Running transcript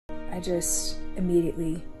I just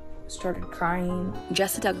immediately started crying.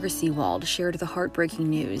 Jessa Duggar Seewald shared the heartbreaking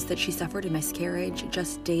news that she suffered a miscarriage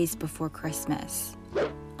just days before Christmas.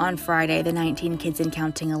 On Friday, the 19 Kids and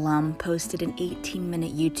Counting alum posted an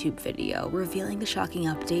 18-minute YouTube video revealing the shocking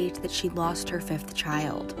update that she lost her 5th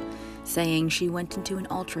child, saying she went into an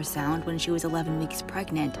ultrasound when she was 11 weeks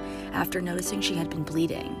pregnant after noticing she had been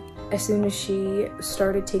bleeding. As soon as she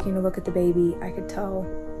started taking a look at the baby, I could tell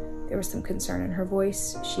there was some concern in her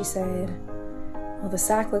voice. She said, "Well, the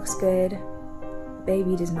sac looks good, the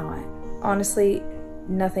baby does not." Honestly,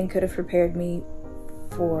 nothing could have prepared me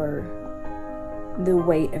for the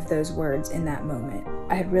weight of those words in that moment.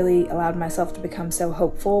 I had really allowed myself to become so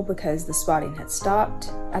hopeful because the spotting had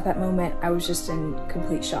stopped. At that moment, I was just in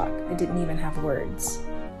complete shock. I didn't even have words.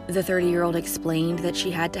 The 30-year-old explained that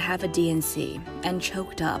she had to have a D&C and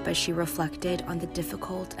choked up as she reflected on the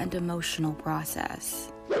difficult and emotional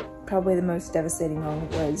process. Probably the most devastating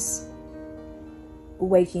moment was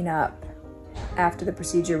waking up after the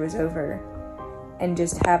procedure was over and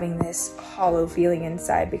just having this hollow feeling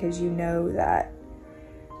inside because you know that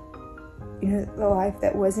the life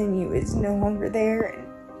that was in you is no longer there, and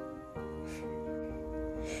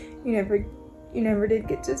you never did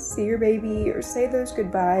get to see your baby or say those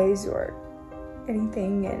goodbyes or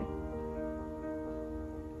anything, and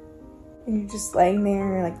you're just laying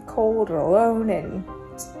there like cold or alone. And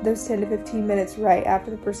those 10 to 15 minutes right after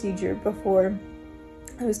the procedure before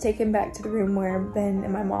I was taken back to the room where Ben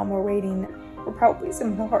and my mom were waiting were probably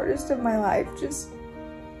some of the hardest of my life, just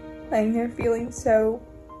laying there feeling so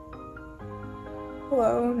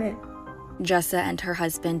alone. And Jessa and her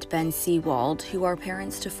husband, Ben Seewald, who are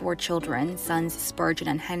parents to 4 children, sons Spurgeon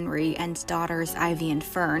and Henry, and daughters Ivy and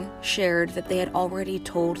Fern, shared that they had already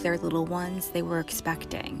told their little ones they were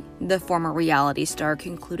expecting. The former reality star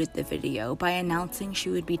concluded the video by announcing she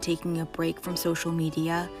would be taking a break from social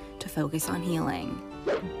media to focus on healing.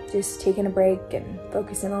 Just taking a break and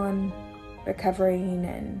focusing on recovering.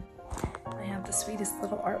 And I have the sweetest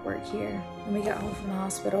little artwork here. When we got home from the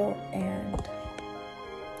hospital and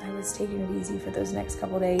I was taking it easy for those next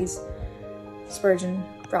couple days, Spurgeon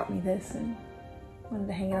brought me this and wanted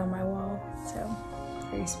to hang it on my wall, so it's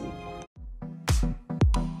very sweet.